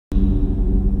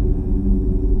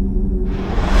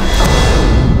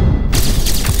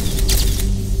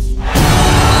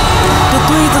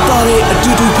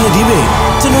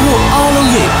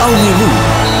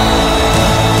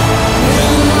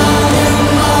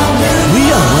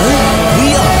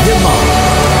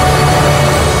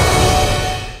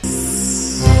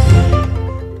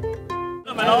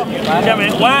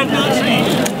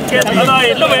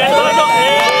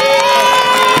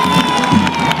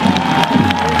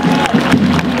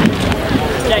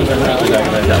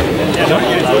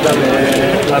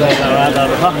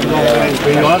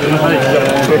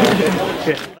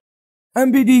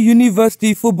MBD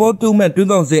University Football Tournament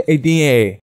 2018 ရဲ့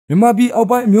မြန်မာပြည်အောက်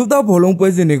ပိုင်းအမျိုးသားဘောလုံးပွဲ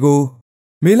စဉ်တွေကို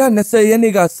မေလ20ရက်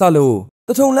နေ့ကစလို့တ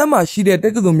ထုံလမ်းမှာရှိတဲ့တ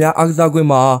က္ကသိုလ်များအားကစားကွင်း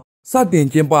မှာစတင်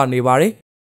ကျင်းပနေပါတယ်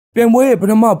။ပြိုင်ပွဲရဲ့ပ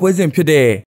ထမပွဲစဉ်ဖြစ်တဲ့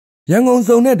ရန်ကုန်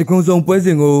စုံနဲ့ဒဂုံစုံပွဲစ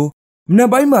ဉ်ကိုမနက်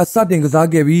ပိုင်းမှာစတင်ကစား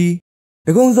ခဲ့ပြီးဒ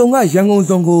ဂုံစုံကရန်ကုန်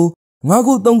စုံကို9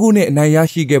ခု3ခုနဲ့အနိုင်ရ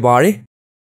ရှိခဲ့ပါတယ်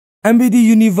။ MBD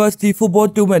University Football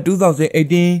Tournament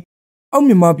 2018 အောက်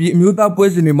မြန်မာပြည်အမျိုးသားပွဲ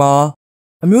စဉ်တွေမှာ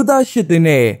အမျိုးသား8သင်း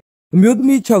နဲ့အမျိုးသ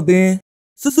မီး6သင်း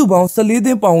စုစုပေါင်း14သ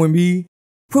င်းပါဝင်ပြီး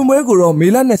ဖွင့်ပွဲကိုတော့မေ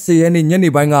လ20ရက်နေ့ညနေ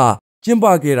ပိုင်းကကျင်းပ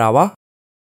ခဲ့တာပါ။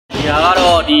ဒီက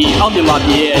တော့ဒီအောက်မြန်မာပြ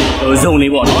ည်ရဲ့ဇုံ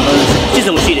လေးပေါ့နော်။စစ်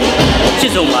စုံရှိတယ်။စ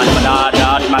စ်စုံမှာဒါ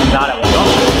ဒီမှာကြားတာပေါ့နော်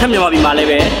။ထက်မြန်မာပြည်မှာလည်း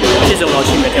ပဲစစ်စုံတော့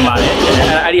ရှိမယ်ထင်ပါတယ်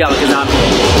။အဲ့ဒီကကစားပြီး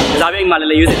ကစားပြီးအိမ်မှာလ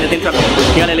ည်းရွေးစင်2သင်းထွက်မယ်။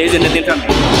ဒီကလည်းရွေးစင်2သင်းထွက်မယ်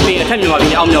။ပြီးရင်ထက်မြန်မာပြည်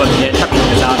နဲ့အောက်မြန်မာပြည်နဲ့ထပ်ပြီး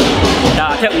ကစားမယ်။ဒါ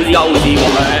အထက်ဦးစီးအောက်ဦးစီး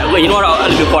ပေါ့။အခုရင်တော့အဲ့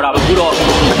လိုမျိုးခေါ်တာပေါ့။အခုတော့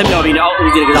ထက်မြန်မာပြည်နဲ့အောက်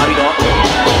ဦးစီးကစားပြီးတော့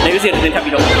ရွေးစင်2သင်းထပ်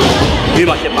ပြီးတော့ရွေး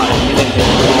မှာဖြစ်ပါတယ်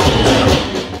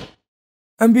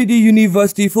။ MBD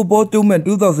University Football Tournament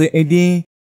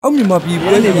 2018 အောက်မြန်မာပြည်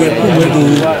ပွဲစဉ်ရဲ့ဖွင့်ပွဲကို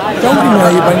ကျောင်းပညာ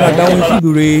ရေးပိုင်းကတာဝန်ရှိသူ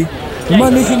တွေမြန်မာ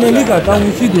National League ကတာဝ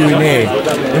န်ရှိသူတွေနဲ့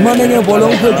မြန်မာနိုင်ငံဘော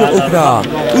လုံးအဖွဲ့ချုပ်ဥက္ကဋ္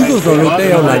ဌဦးစိုးစောတို့တက်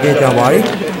ရောက်လာခဲ့ကြပါတယ်။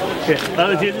ဒါ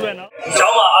ကျေးဇူးပဲနော်။ကျော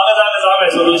င်းမှာအားကစားမ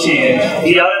ယ်ဆိုလို့ရှိရင်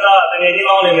ဒီအားကစားတကယ်ကြီး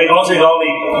ကောင်းနေမယ်ကောင်းစေကောင်းနေ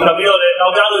နောက်ပြီးတော့လည်းနော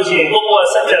က်ကြလို့ရှိရင်ကိုယ့်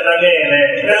ဆက်ပြတ်တန်းနေရင်လည်း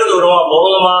အဲ့လိုတော့ဘော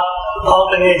လုံးသမားပေါင်း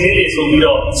တငယ်ချင်းတွေဆိုပြီး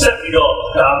တော့ဆက်ပြီးတော့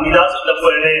ဒါမိသားစုတစ်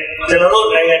ဖွဲ့နဲ့ကျွန်တော်တို့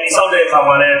နိုင်ငံတည်ဆောက်တဲ့အခါ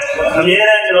မှာလည်းအများ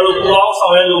နဲ့ကျွန်တော်တို့ပူးပေါင်းဆော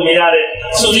င်ရွက်လို့မရတဲ့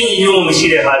စုစည်းညီညွတ်မှုမရှိ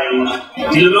တဲ့ဟာတွေကို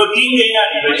ဒီလိုမျိုး team တွေက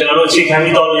နေပဲကျွန်တော်တို့အခြေခံ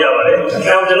ပြီးတော့လို့ရပါတယ်။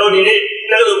အဲတော့ကျွန်တော်ဒီနေ့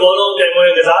တက္ကသိုလ်ဘောလုံးပြိုင်ပွဲ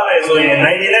ကစားမယ်ဆိုရင်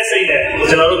နိုင်နေတဲ့စိတ်နဲ့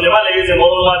ကျွန်တော်တို့မြန်မာနိုင်ငံစစ်ဘော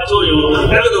လုံးကတချို့ယူ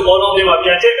တက္ကသိုလ်ဘောလုံးတွေမှာပြ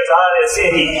န်ချက်ကစားရတဲ့အဆ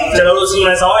င့်ကြီးကျွန်တော်တို့စီ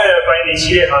မံဆောင်ရွက်ရတဲ့ပိုင်းတွေရှိ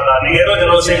တဲ့အခါကတကယ်တော့ကျွန်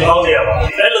တော်စိတ်ကောင်းကြရပါဘူး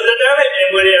။အဲလိုတက်တဲ့ပြိုင်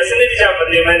ပွဲတွေစနစ်တကျမ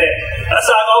တင်မဲနဲ့အ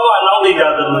စာကောင်းကအနောက်တွေကြတ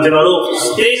ယ်ကျွန်တော်တို့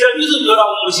ဒီစပြုစုပြော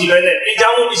တော့မှုရှိပဲနဲ့အကြော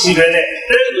င်းမှုရှိပဲနဲ့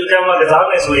တက္ကသိုလ်ကျမ်းမှာကစား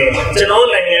မယ်ဆိုရင်ကျွန်တော်တို့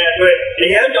နိုင်ငံအတွက်အ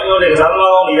ရန်ကြောင်ပြောတဲ့ကစားသ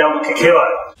မားကောင်းတွေရဖို့ခက်ခဲပါတ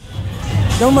ယ်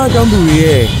။ကျောင်းသားကျောင်းသူတွေ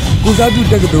ရဲ့ကိုစားပြု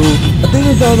တက္ကသိုလ်အသင်းက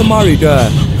စားသမားတွေအတွက်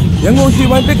ရန်ကုန်ရှိ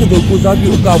ပိုင်းတက္ကသိုလ်ကိုစားပြု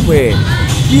အကောက်ဖွဲ့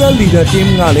Cheer Leader Team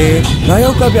ကလည်း9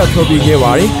ယောက်ကပြထွက်ပြေးခဲ့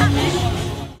ပါတယ်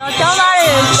။ကျောင်းသားတွေ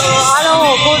အားလုံး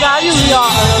ကိုကိုစားပြုပြီးတော့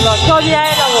ဖြောပြရ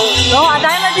တဲ့တော့အ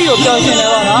တိုင်းမသိကိုပြောရှင်တယ်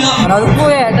ပေါ့နော်။နောက်ကို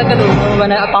ယ့်ရဲ့တက္ကသိုလ်ဘယ်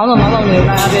နဲ့အပေါင်းဆုံးမောင်းဆောင်တွေကို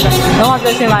နိုင်ရပေးတယ်။တော့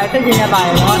ပြောရှင်ပါတယ်သိကျင်နေပါတ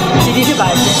ယ်နော်။ဒီဖြစ်ပါ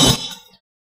တယ်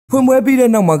။ဖွင့်ပွဲပြီးတဲ့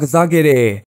နောက်မှာကစားခဲ့တဲ့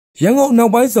ရန်ကုန်နော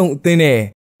က်ပိုင်းဆောင်အသင်းနဲ့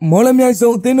မော်လမြိုင်ဆော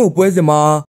င်အသင်းတို့ပွဲစဉ်မှာ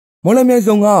မော်လမြိုင်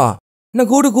ဆောင်က2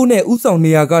ဂိုး1ဂိုးနဲ့ဥဆောင်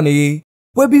နေရာကနေ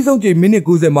ပွဲပြီးဆုံးချိန်မိနစ်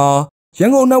90မှာရ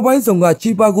န်ကုန်နောက်ပိုင်းဆောင်ကချီ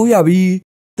ပါကိုရပြီး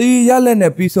တေးရလက်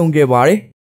နဲ့ပြီးဆုံးခဲ့ပါတယ်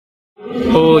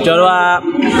ကျွန်တော်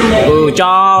တို့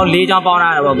ကျောင်း၄ကျောင်းပေါင်း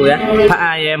ထားတာပေါ့ကိုရဖ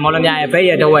အံရယ်မော်လမြိုင်ရယ်ဘဲရ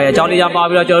ယ်တဝက်ရယ်ကျောင်း၄ကျောင်းပေါင်း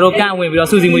ပြီးတော့ကျွန်တော်တို့ကန့်ဝင်ပြီးတော့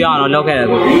စုစည်းမှုရအောင်တော့လုပ်ခဲ့တယ်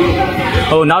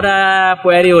ကိုနောက်တဲ့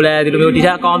ပွဲတွေကိုလည်းဒီလိုမျိုးဒီထ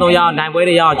က်အကောင်းဆုံးရအောင်နိုင်ပွဲ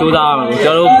တွေရအောင်ကြိုးစားရမယ်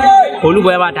ကျွန်တော်တို့ဘိုလ်လူ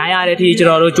ပွဲမှာဒိုင်းရတဲ့အထိကျွန်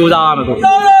တော်တို့ကြိုးစားရမယ်ကို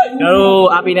ကျွန်တော်တို့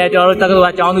အပီနဲ့ကျွန်တော်တို့တက္ကသို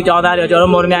လ်ကကျောင်းသူကျောင်းသားတွေကျွန်တော်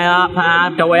တို့မော်လမြိုင်ကဖအံ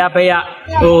တဝက်ရဘဲရ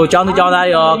ကျောင်းသူကျောင်းသား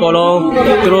တွေရောအကုန်လုံး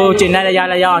သူတို့ကျင့်တဲ့ရ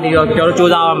အောင်ဒီတော့ကျွန်တော်တို့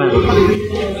ကြိုးစားရမ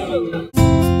ယ်